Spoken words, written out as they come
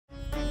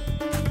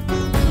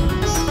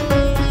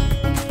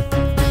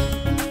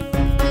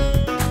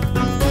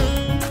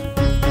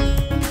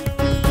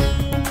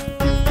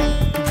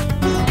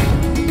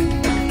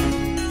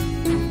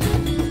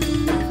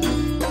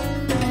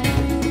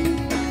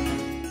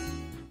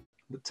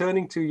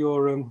turning to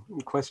your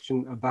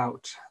question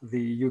about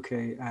the UK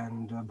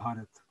and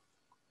Bharat.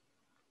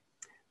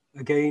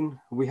 Again,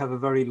 we have a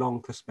very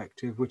long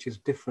perspective, which is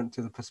different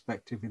to the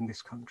perspective in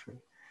this country.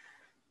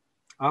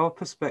 Our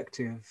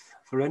perspective,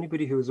 for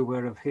anybody who is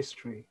aware of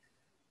history,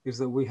 is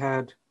that we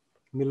had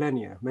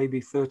millennia,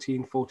 maybe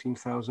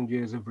 14,000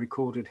 years of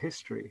recorded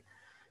history,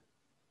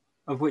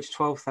 of which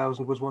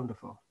 12,000 was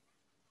wonderful.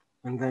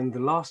 And then the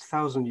last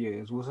 1,000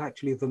 years was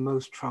actually the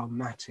most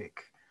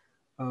traumatic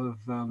of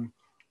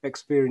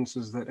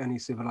experiences that any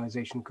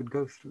civilization could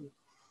go through.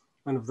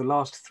 And of the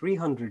last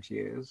 300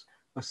 years,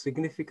 a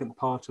significant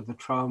part of the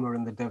trauma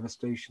and the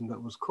devastation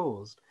that was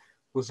caused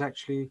was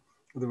actually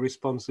the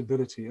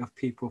responsibility of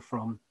people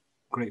from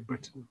Great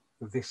Britain,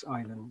 this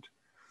island.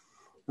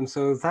 And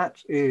so that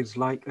is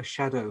like a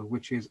shadow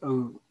which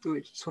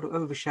sort of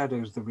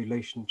overshadows the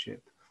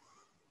relationship.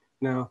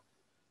 Now,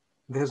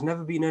 there has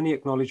never been any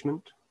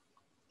acknowledgement.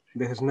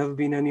 There has never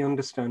been any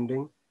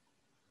understanding.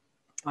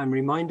 I'm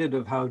reminded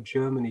of how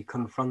Germany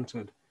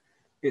confronted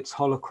its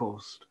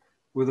Holocaust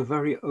with a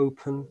very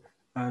open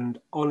and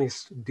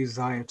honest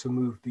desire to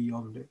move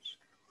beyond it.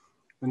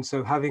 And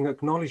so having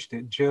acknowledged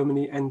it,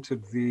 Germany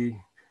entered the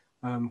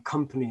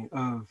company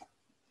of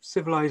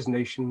civilized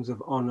nations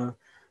of honor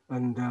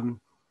and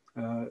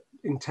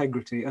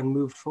integrity and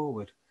moved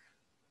forward.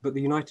 But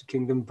the United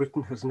Kingdom,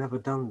 Britain, has never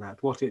done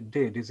that. What it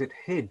did is it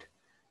hid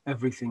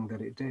everything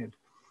that it did.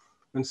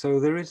 And so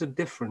there is a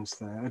difference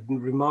there, a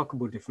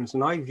remarkable difference.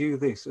 And I view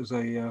this as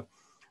a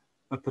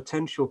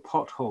potential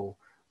pothole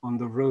on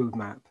the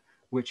roadmap,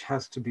 which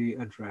has to be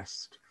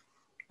addressed.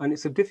 And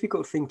it's a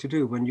difficult thing to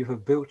do when you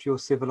have built your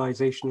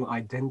civilizational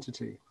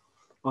identity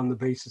on the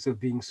basis of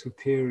being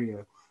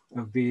superior,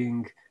 of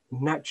being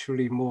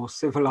naturally more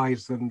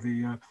civilized than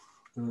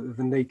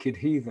the naked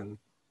heathen,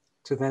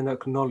 to then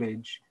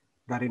acknowledge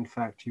that in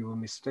fact you were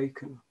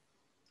mistaken.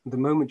 The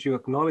moment you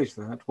acknowledge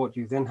that, what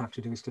you then have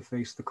to do is to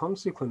face the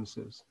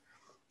consequences.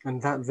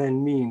 And that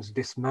then means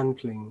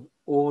dismantling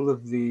all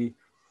of the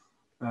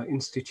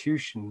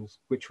institutions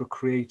which were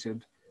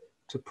created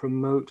to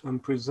promote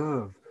and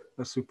preserve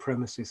a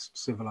supremacist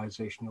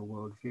civilizational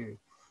worldview.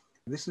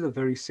 This is a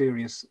very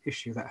serious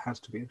issue that has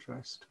to be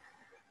addressed.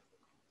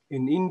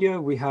 In India,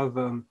 we have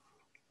a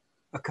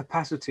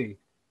capacity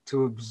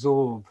to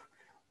absorb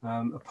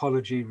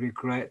apology,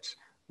 regret.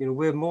 You know,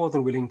 we're more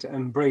than willing to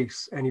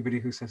embrace anybody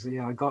who says,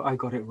 yeah, I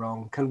got it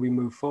wrong. Can we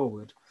move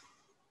forward?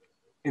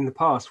 In the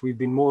past, we've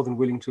been more than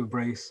willing to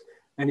embrace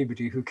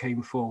anybody who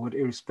came forward,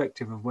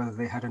 irrespective of whether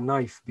they had a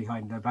knife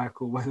behind their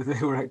back or whether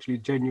they were actually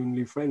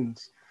genuinely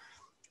friends.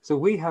 So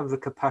we have the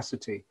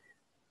capacity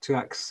to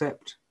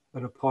accept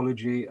an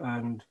apology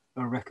and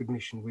a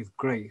recognition with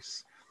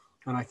grace.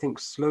 And I think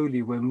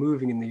slowly we're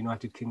moving in the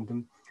United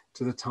Kingdom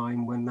to the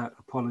time when that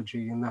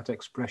apology and that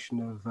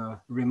expression of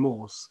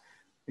remorse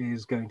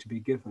is going to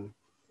be given.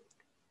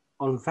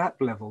 On that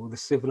level, the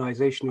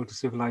civilizational to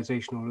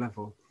civilizational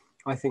level,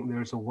 I think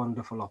there is a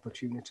wonderful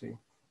opportunity.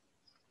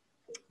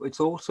 It's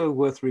also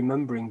worth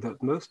remembering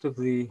that most of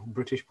the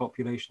British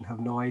population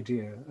have no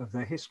idea of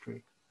their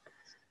history.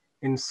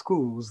 In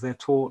schools, they're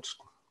taught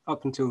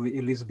up until the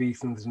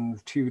Elizabethans and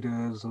the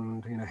Tudors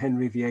and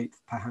Henry VIII,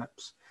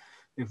 perhaps,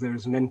 if there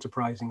is an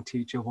enterprising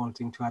teacher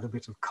wanting to add a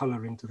bit of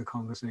color into the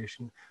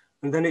conversation.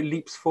 And then it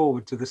leaps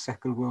forward to the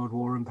Second World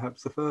War and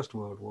perhaps the First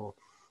World War.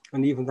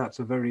 And even that's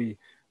a very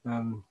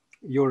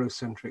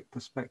Eurocentric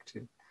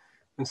perspective.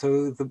 And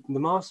so the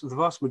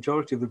vast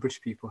majority of the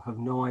British people have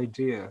no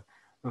idea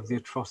of the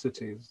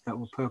atrocities that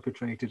were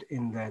perpetrated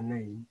in their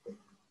name.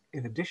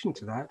 In addition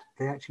to that,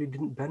 they actually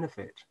didn't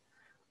benefit.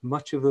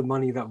 Much of the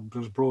money that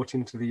was brought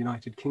into the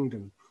United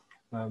Kingdom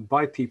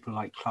by people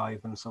like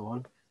Clive and so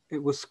on,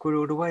 it was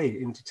squirreled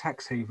away into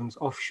tax havens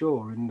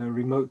offshore in the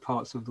remote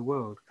parts of the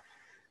world.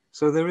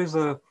 So there is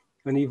an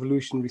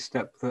evolutionary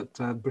step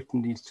that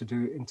Britain needs to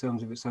do in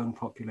terms of its own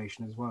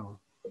population as well.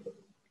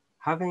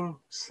 Having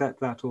set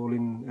that all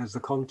in as the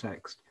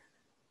context,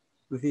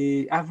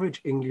 the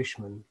average English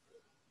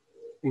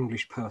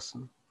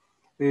person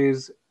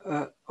is,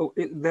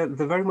 they're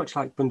very much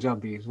like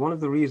Punjabis. One of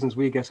the reasons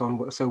we get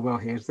on so well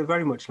here is they're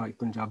very much like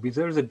Punjabis.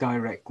 There is a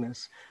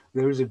directness,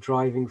 there is a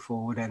driving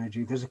forward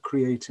energy, there's a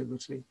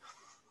creativity.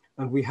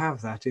 And we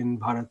have that in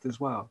Bharat as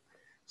well.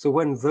 So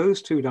when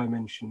those two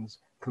dimensions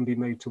can be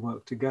made to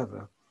work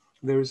together,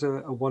 there is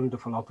a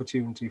wonderful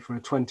opportunity for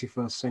a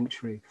 21st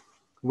century,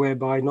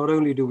 whereby not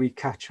only do we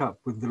catch up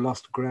with the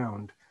lost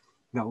ground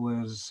that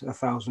was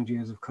 1,000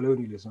 years of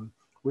colonialism,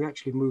 we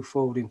actually move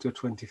forward into a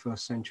 21st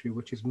century,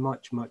 which is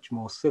much, much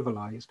more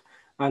civilized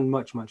and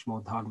much, much more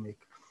dharmic.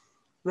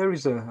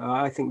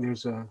 I think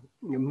there's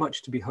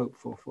much to be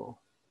hopeful for.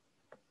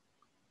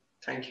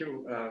 Thank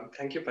you,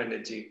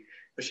 Panditji,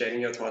 for sharing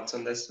your thoughts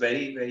on this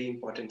very, very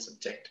important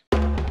subject.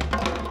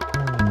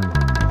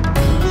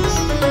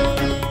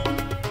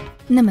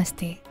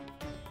 Namaste.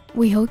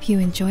 We hope you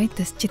enjoyed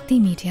this Chitti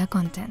Media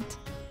content.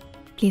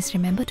 Please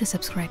remember to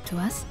subscribe to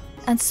us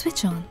and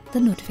switch on the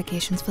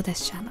notifications for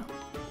this channel.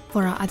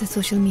 For our other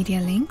social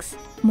media links,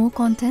 more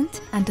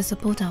content, and to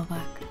support our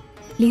work,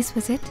 please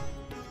visit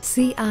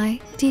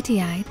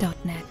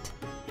citti.net.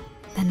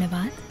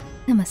 धन्यवाद,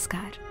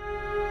 नमस्कार.